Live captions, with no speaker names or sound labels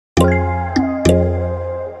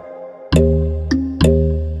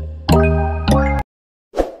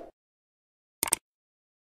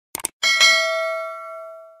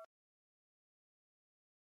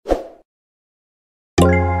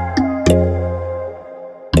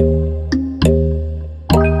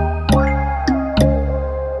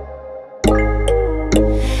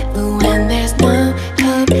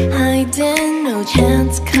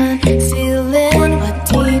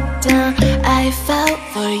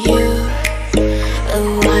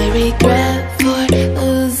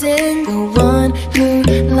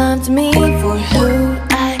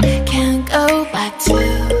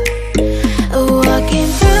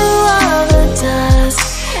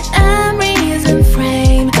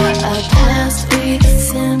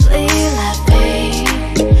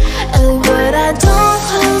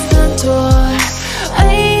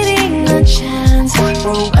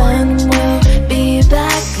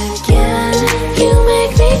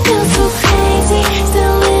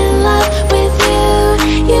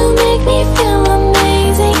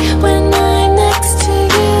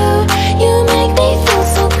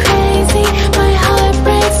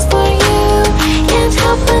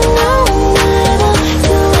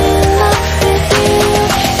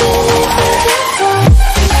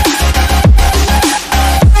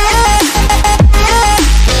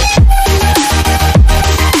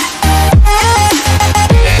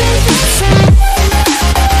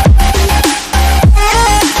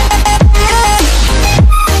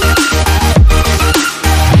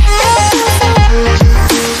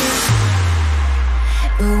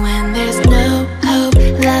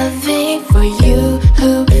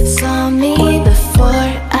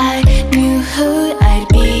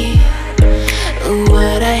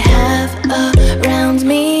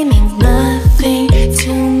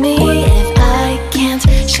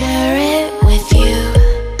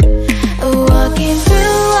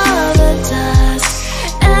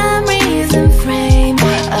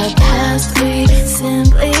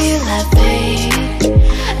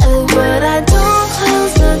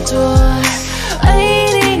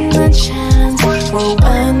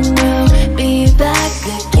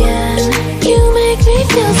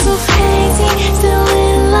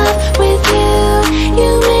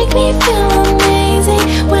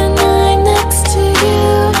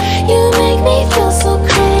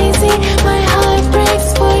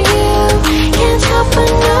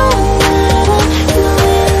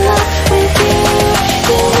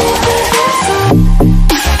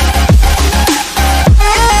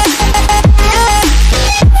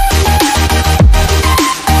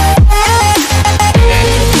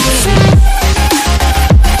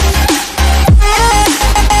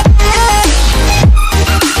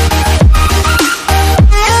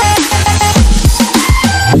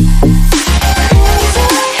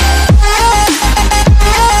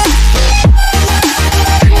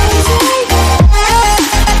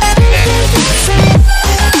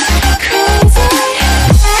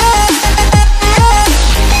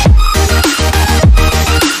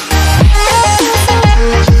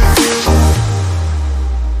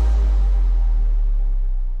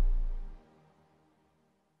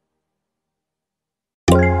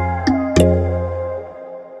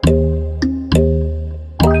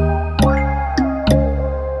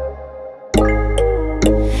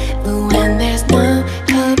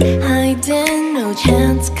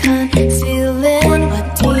chance concealing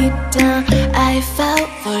what deep down I felt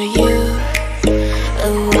for you.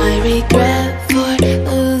 Oh, I regret for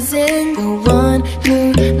losing the one who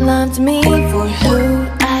loved me, for who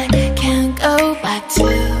I can't go back to.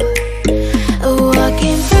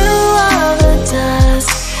 Walking through all the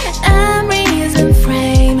dust and reason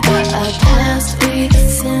frame a past we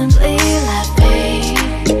simply let fade.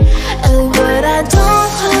 Oh, but I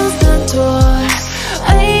don't close the door,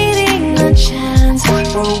 waiting a chance for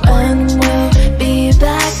when we'll be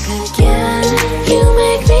back again. You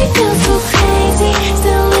make me feel so crazy,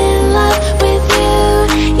 still in love with you.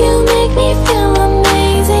 You make me feel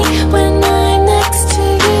amazing when I'm next to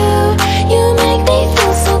you. You make me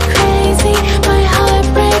feel so crazy, my heart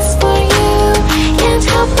breaks for you. Can't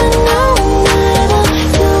help but know that I'm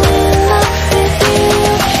still in love with you.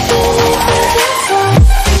 You make me feel so.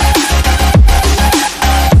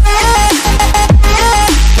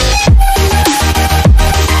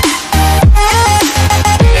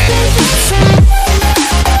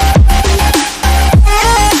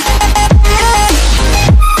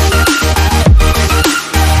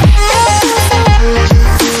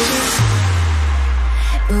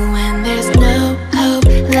 When there's no hope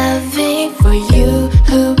loving for you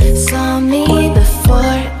who saw me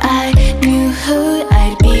before I knew who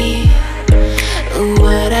I'd be.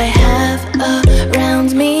 What I have around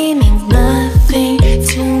me means nothing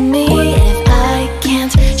to me if I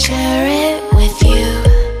can't share it with you.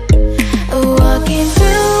 Walking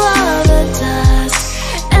through all the dust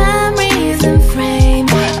and reason frame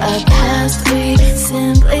a past we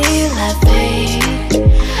simply let fade.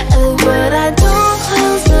 But I don't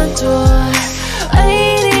close the door,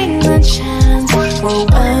 waiting the chance for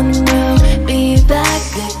when we'll be back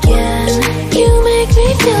again. You make me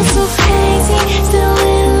feel so crazy, still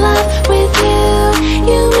in love with you.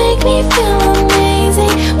 You make me feel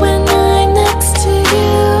amazing when I'm next to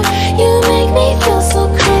you. You make me feel so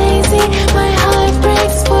crazy, my heart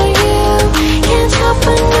breaks for you. Can't help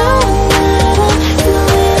but know that I'm still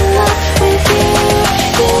in love with you.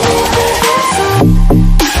 You make me feel so.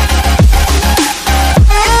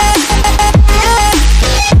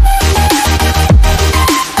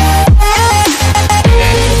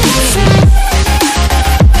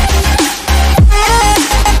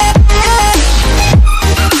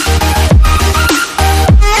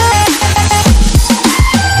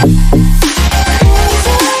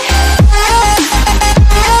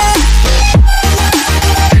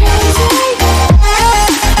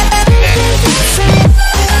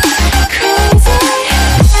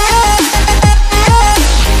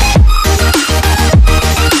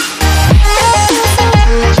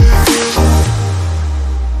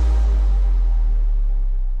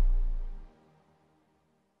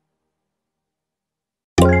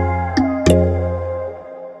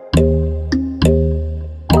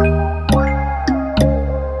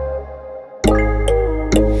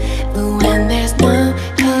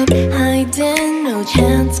 No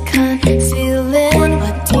chance concealing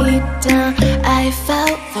what deep down I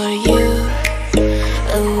felt for you.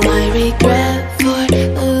 Oh, I regret for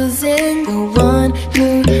losing the one who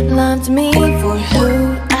loved me, for who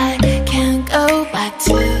I can't go back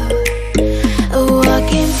to.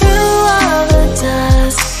 Walking through all the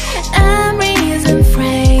dust and reason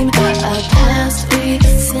frame a past we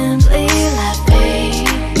simply let fade.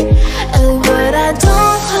 But I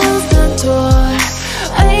don't close the door,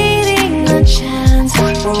 waiting a chance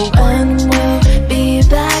for when we'll be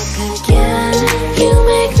back again. You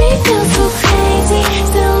make me feel so crazy,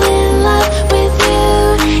 still in love with you.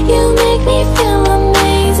 You make me feel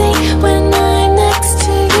amazing when I'm next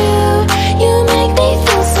to you. You make me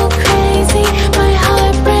feel so crazy, my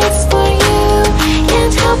heart breaks for you.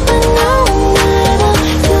 Can't help but know that I'm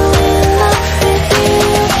still in love with you.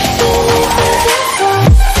 You make me feel so.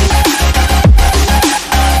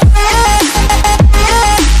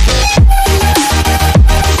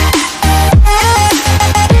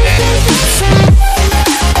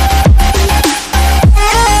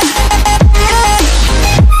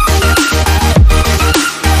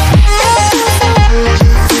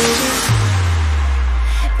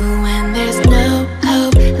 When there's no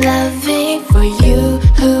hope loving for you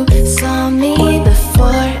who saw me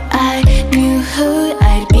before I knew who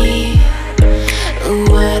I'd be.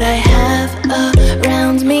 What I have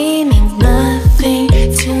around me means nothing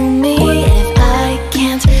to me if I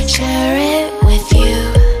can't share it with you.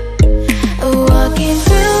 Walking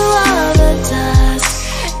through all the dust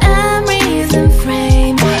and reason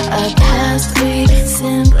frame a past we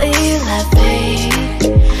simply let fade.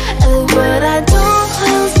 But I don't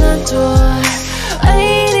close the door,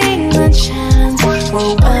 waiting the chance for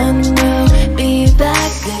when we'll be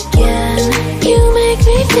back again. You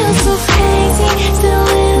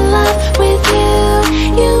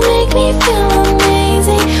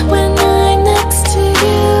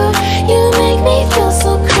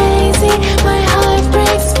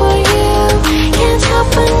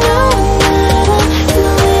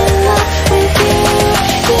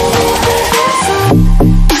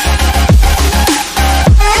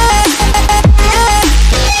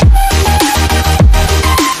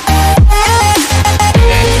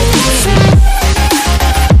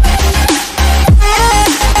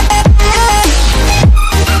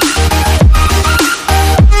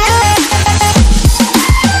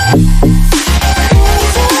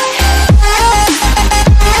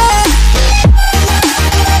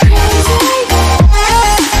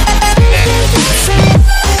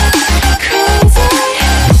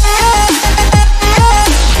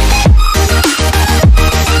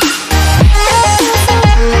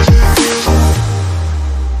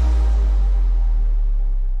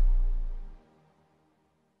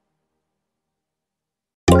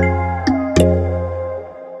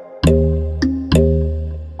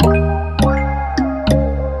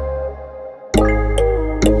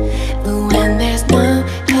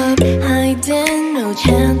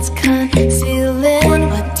can't concealing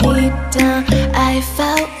what deep down I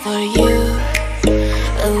felt for you.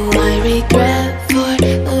 Oh, I regret for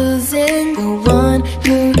losing the one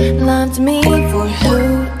who loved me